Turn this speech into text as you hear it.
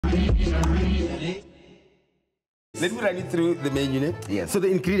Let me run you through the menu. Yes. So the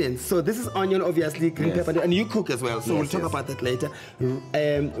ingredients. So this is onion, obviously, green pepper, and you cook as well. So we'll talk about that later.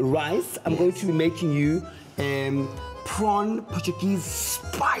 Rice. I'm going to be making you prawn Portuguese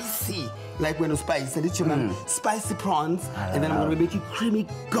spicy. Like when you spice, spicy prawns, and then I'm going to be making creamy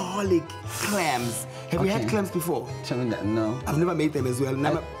garlic clams. Have you had clams before? No. I've never made them as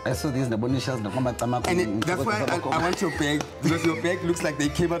well. I saw these bony shells. And that's why I want your bag, because your bag looks like they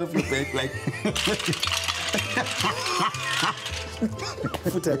came out of your bag like.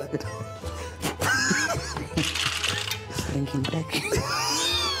 Thinking back.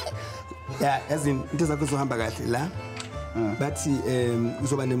 Yeah, as in, it is a good hamburger la. But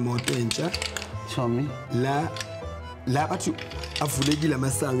uzoba nemoto entsha. Show me. La bathu avulekile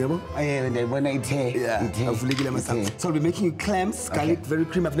amasango yabo. Ndiyayibona ithe. Avulekile amasango. So I'll be making you clams, garlic, very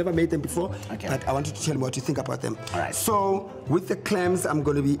creamy. I've never made them before, but I want you to tell me what you think about them. All right. So with the clams, I'm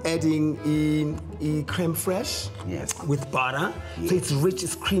going to be adding creme fraiche. Yes. With butter. Yes. So it's rich,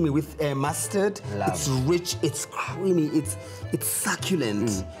 it's creamy with mustard. It's rich, it's creamy, it's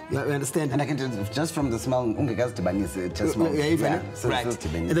succulent. You understand? And I can just from the smell, it just smells. Right.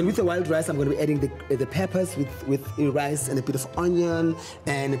 And then with the wild rice, I'm going to be adding the peppers with rice and a bit of onion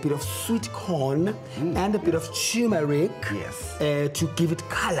and a bit of sweet corn and a bit of turmeric. Yes. To give it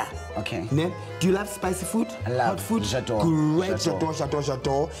color. Okay. Do you love spicy food? I love hot food. J'adore. Great,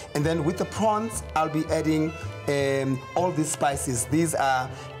 j'adore. And then with the prawns, I'll be adding all these spices. These are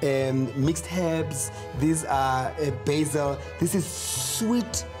mixed herbs. These are basil. This is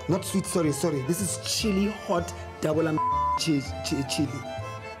sweet, not sweet. Sorry. This is chili hot double chili.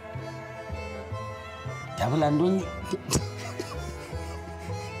 Double and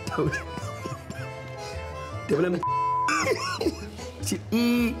double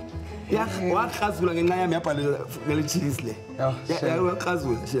chili. Yeah, what khazula ngenxa yami yabhala ngale cheese le. Yeah,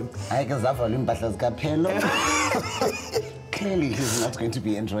 khazula shem. Hayi ke zavala impahla zikaphelo. Clearly he's not going to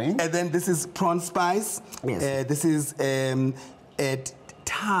be enjoying. And then this is prawn spice. Yes. This is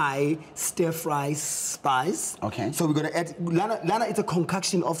Thai stir fry spice. Okay. So we're going to add Lana it's a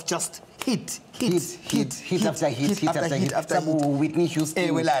concoction of just heat after heat. Whitney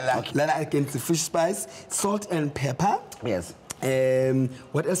Houston. Lana against the fish spice, salt and pepper. Yes.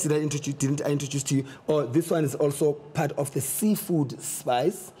 What else didn't I introduce to you? Oh, this one is also part of the seafood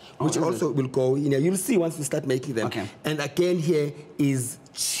spice, which also will go in here. You'll see once we start making them. Okay. And again here is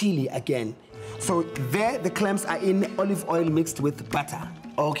chili again. So there the clams are in olive oil mixed with butter.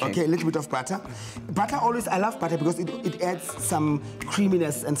 Okay, a little bit of butter. Butter always, I love butter because it adds some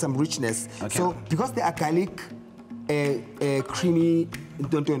creaminess and some richness. Okay. So because they are garlic, creamy,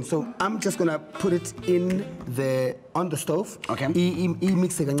 so I'm just gonna put it on the stove. Okay.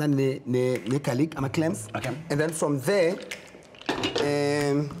 Mix it ne garlic, clams. Okay. And then from there,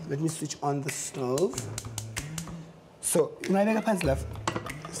 let me switch on the stove. So, love.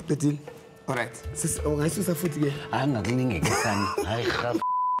 Split. All right.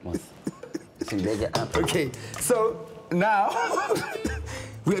 Okay. So now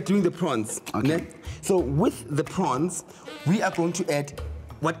we are doing the prawns. Okay. So with the prawns, we are going to add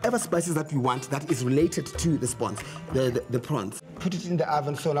whatever spices that we want that is related to the prawns. Put it in the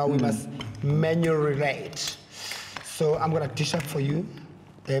oven. So now we must marinate. So I'm gonna dish up for you.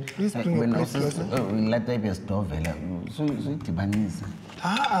 Please bring your plate closer. Let there be a stove.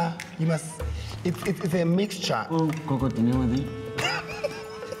 You must. It's a mixture. Oh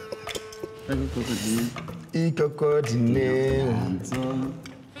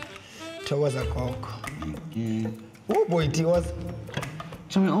boy, it was.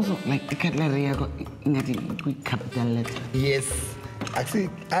 Show me also like the cutlery in a capital letter. Yes. Actually,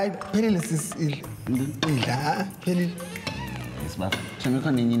 Peniless is Penil. Yes, but show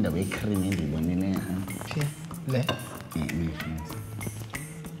me in the way cream in the one.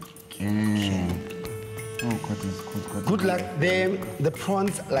 Oh, good luck. The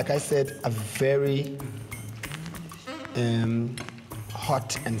prawns, like I said, are very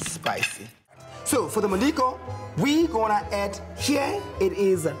hot and spicy. So for the Mondiko, we're gonna add here, it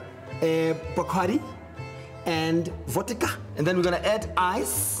is Bacardi and vodka. And then we're gonna add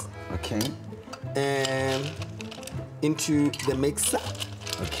ice. Okay. Into the mixer.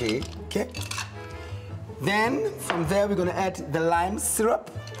 Okay. Then from there we're gonna add the lime syrup.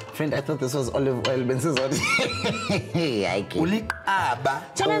 Friend, I thought this was olive oil.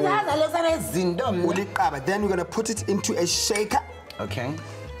 Then we're gonna put it into a shaker. Okay.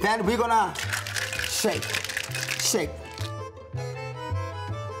 Then we're gonna shake.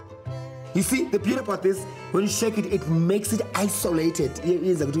 You see, the beauty about this, when you shake it, it makes it isolated.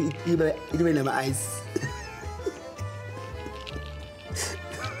 Even ice.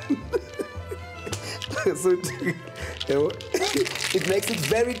 So it makes it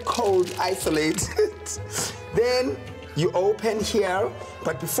very cold, isolated. Then you open here,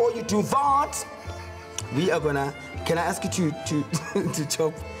 but before you do that, we are gonna. Can I ask you to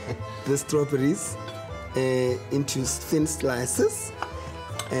chop the strawberries into thin slices?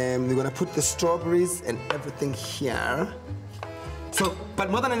 We're gonna put the strawberries and everything here. So, but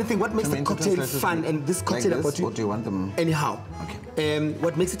more than anything, what makes the cocktail fun, and this cocktail like this, or do you want them? Anyhow. Okay.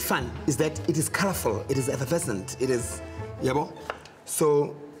 What makes it fun is that it is colorful, it is effervescent, it is, yabo.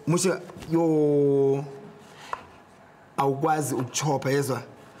 So, Moshe, yo, awukwazi ukuchopha yezwa.